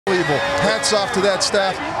unbelievable. Hats off to that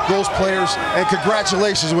staff, those players, and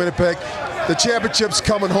congratulations, Winnipeg. The championship's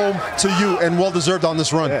coming home to you, and well-deserved on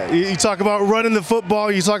this run. Yeah, you talk about running the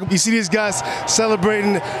football. You see these guys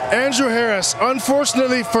celebrating. Andrew Harris,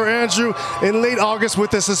 unfortunately for Andrew, in late August with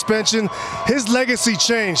the suspension, his legacy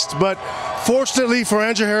changed. But fortunately for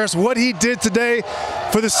Andrew Harris, what he did today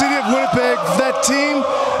for the city of Winnipeg, for that team,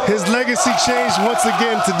 his legacy changed once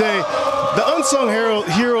again today. The unsung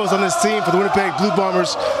heroes on this team for the Winnipeg Blue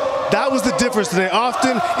Bombers, that was the difference today.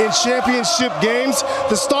 Often in championship games,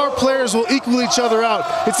 the star players will equal each other out.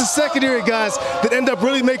 It's the secondary guys that end up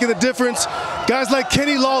really making the difference. Guys like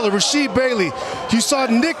Kenny Lawler, Rasheed Bailey. You saw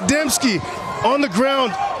Nick Dembski on the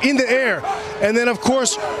ground, in the air. And then, of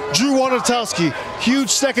course, Drew Wojnarowski, huge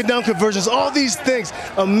second down conversions. All these things,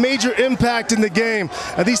 a major impact in the game.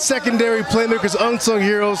 And these secondary playmakers, unsung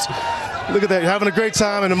heroes, look at that, having a great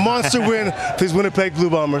time and a monster win for these Winnipeg Blue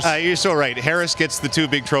Bombers. You're so right. Harris gets the two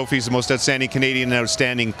big trophies, the most outstanding Canadian and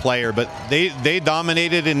outstanding player, but they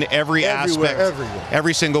dominated in every aspect.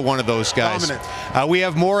 Every single one of those guys. We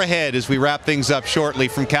have more ahead as we wrap things up shortly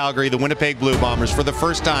from Calgary. The Winnipeg Blue Bombers, for the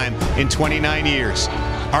first time in 29 years,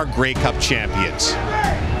 are Grey Cup champions.